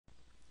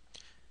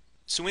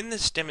So in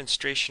this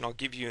demonstration, I'll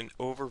give you an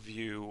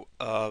overview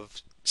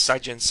of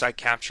SciGen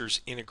SciCapture's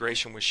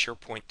integration with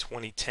SharePoint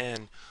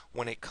 2010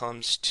 when it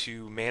comes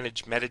to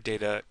manage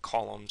metadata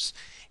columns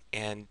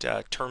and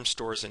term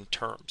stores and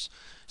terms.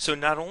 So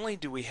not only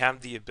do we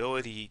have the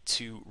ability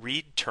to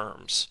read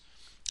terms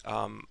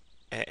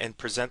and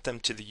present them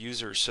to the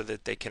user so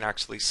that they can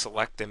actually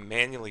select them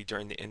manually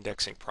during the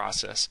indexing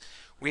process,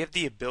 we have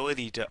the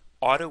ability to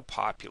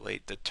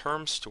auto-populate the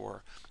term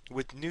store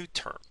with new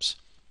terms.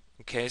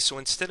 Okay, so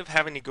instead of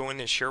having to go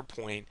into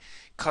SharePoint,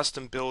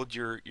 custom build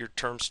your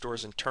term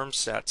stores and term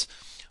sets,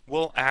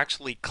 we'll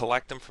actually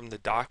collect them from the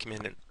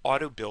document and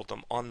auto build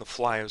them on the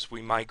fly as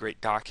we migrate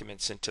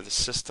documents into the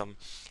system,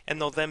 and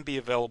they'll then be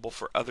available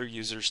for other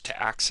users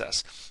to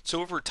access.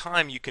 So over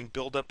time you can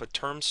build up a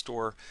term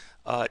store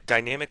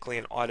dynamically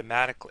and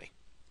automatically,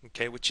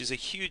 okay, which is a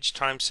huge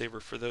time saver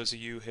for those of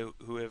you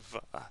who have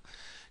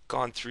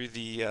gone through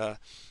the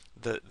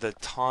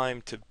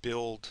time to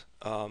build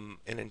an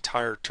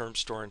entire term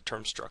store and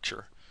term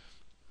structure.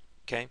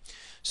 Okay,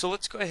 so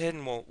let's go ahead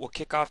and we'll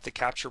kick off the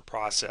capture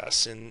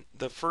process. And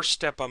the first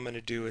step I'm going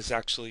to do is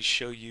actually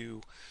show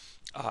you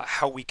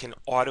how we can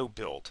auto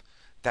build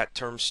that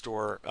term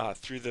store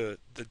through the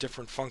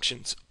different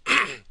functions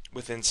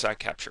within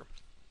SciCapture.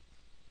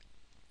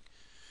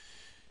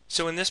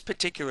 So in this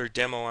particular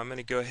demo, I'm going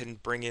to go ahead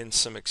and bring in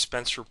some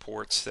expense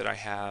reports that I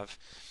have.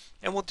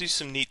 And we'll do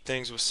some neat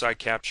things with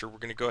SciCapture. We're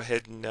going to go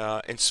ahead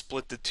and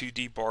split the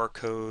 2D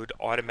barcode,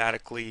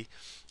 automatically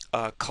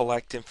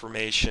collect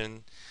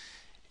information,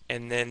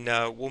 and then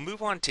we'll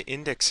move on to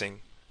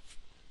indexing.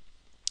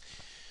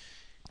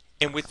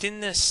 And within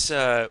this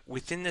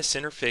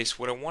interface,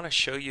 what I want to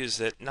show you is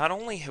that not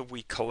only have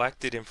we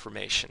collected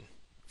information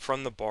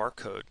from the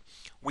barcode,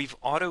 we've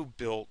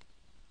auto-built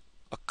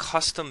a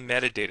custom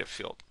metadata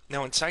field.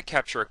 Now in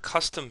SciCapture, a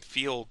custom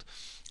field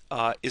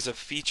is a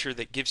feature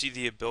that gives you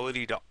the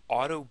ability to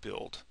auto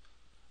build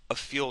a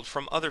field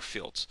from other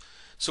fields.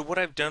 So what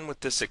I've done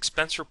with this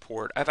expense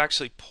report, I've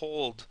actually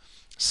pulled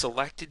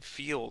selected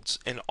fields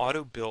and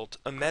auto built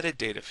a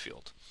metadata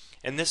field.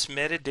 And this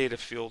metadata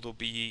field will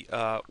be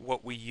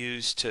what we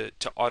use to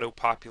auto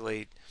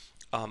populate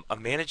a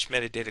managed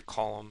metadata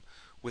column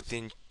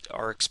within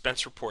our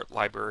expense report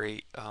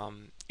library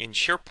in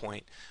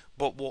SharePoint,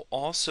 but we'll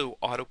also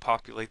auto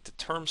populate the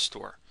term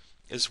store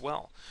as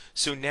well.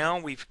 So now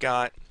we've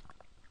got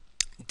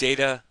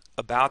data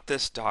about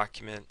this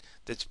document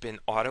that's been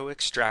auto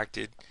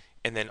extracted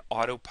and then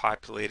auto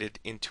populated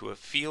into a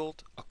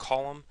field, a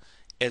column,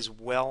 as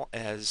well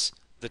as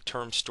the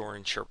term store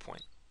in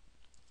SharePoint.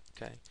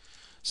 Okay,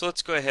 so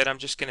let's go ahead. I'm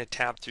just going to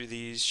tab through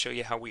these, show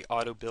you how we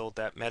auto build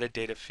that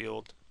metadata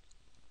field.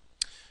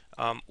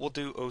 We'll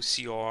do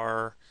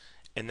OCR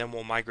and then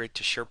we'll migrate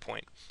to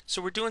SharePoint.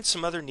 So we're doing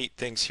some other neat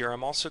things here.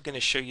 I'm also going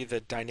to show you the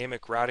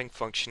dynamic routing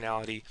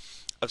functionality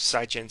of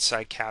SciGen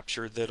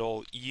SciCapture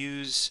that'll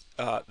use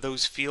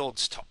those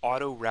fields to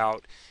auto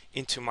route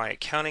into my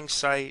accounting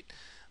site,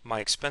 my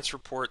expense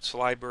reports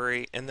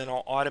library, and then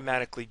I'll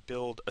automatically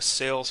build a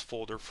sales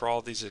folder for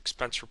all these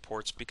expense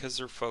reports because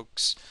they're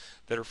folks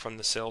that are from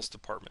the sales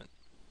department.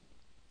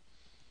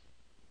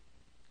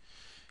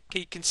 Okay,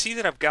 you can see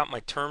that I've got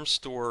my term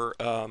store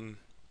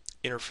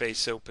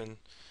interface open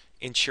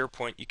in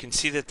SharePoint. You can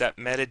see that that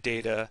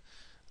metadata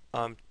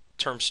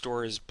term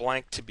store is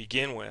blank to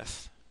begin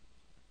with.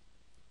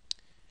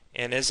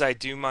 And as I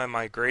do my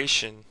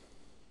migration,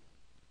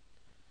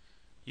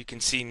 you can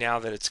see now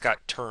that it's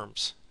got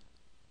terms.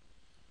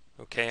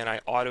 Okay, and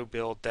I auto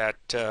build that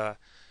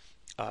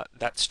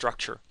that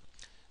structure.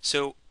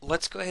 So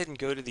let's go ahead and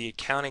go to the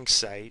accounting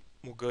site.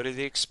 We'll go to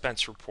the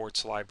expense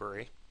reports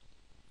library.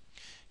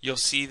 You'll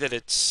see that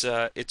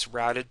it's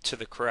routed to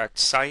the correct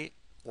site,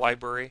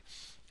 library,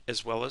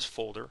 as well as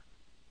folder.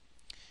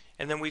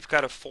 And then we've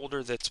got a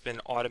folder that's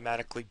been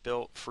automatically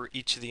built for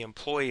each of the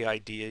employee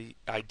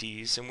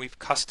IDs, and we've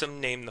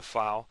custom named the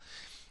file.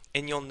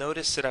 And you'll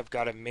notice that I've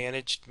got a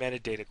managed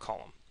metadata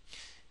column.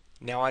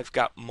 Now I've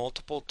got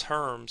multiple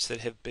terms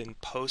that have been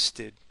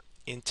posted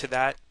into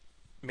that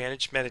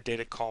managed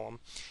metadata column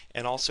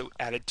and also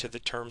added to the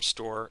term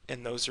store,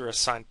 and those are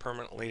assigned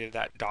permanently to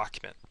that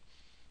document.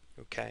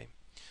 Okay,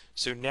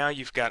 so now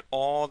you've got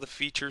all the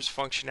features,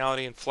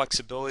 functionality, and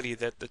flexibility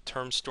that the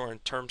term store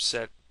and term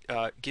set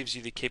gives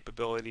you the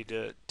capability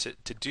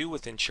to do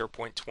within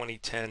SharePoint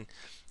 2010, and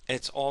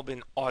it's all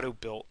been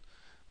auto-built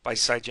by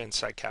SciGen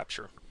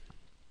SciCapture.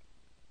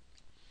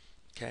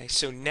 Okay,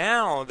 so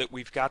now that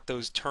we've got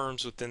those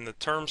terms within the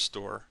term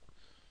store,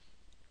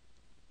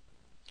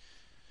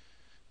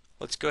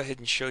 let's go ahead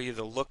and show you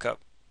the lookup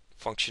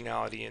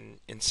functionality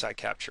in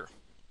SciCapture.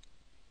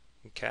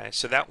 Okay,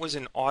 so that was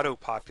an auto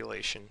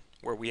population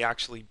where we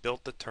actually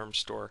built the term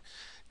store.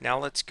 Now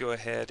let's go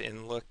ahead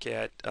and look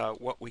at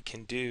what we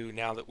can do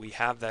now that we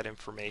have that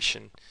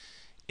information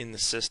in the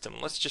system.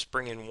 Let's just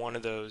bring in one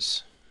of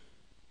those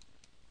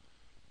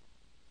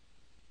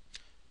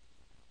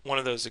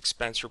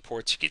expense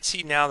reports. You can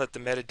see now that the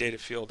metadata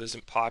field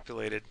isn't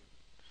populated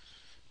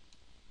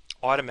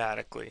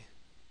automatically,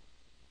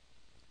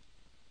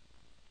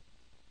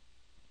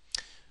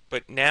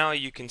 But now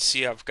you can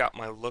see I've got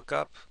my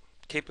lookup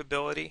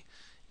capability,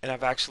 and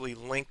I've actually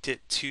linked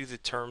it to the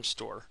term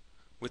store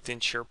within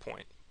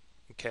SharePoint.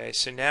 Okay,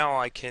 so now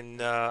I can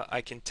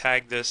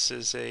tag this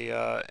as a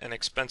an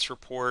expense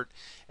report,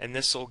 and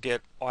this will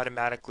get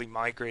automatically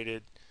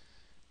migrated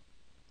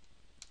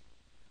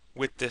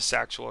with this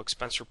actual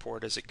expense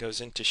report as it goes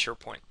into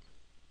SharePoint.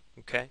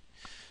 Okay,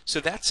 so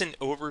that's an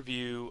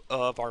overview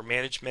of our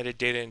manage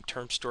metadata and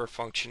term store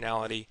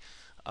functionality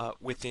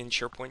within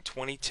SharePoint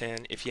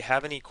 2010. If you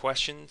have any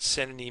questions,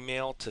 send an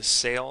email to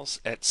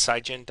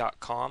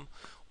sales@cygen.com,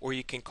 or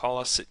you can call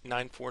us at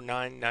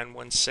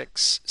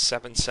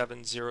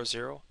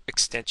 949-916-7700,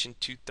 extension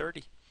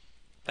 230.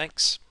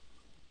 Thanks.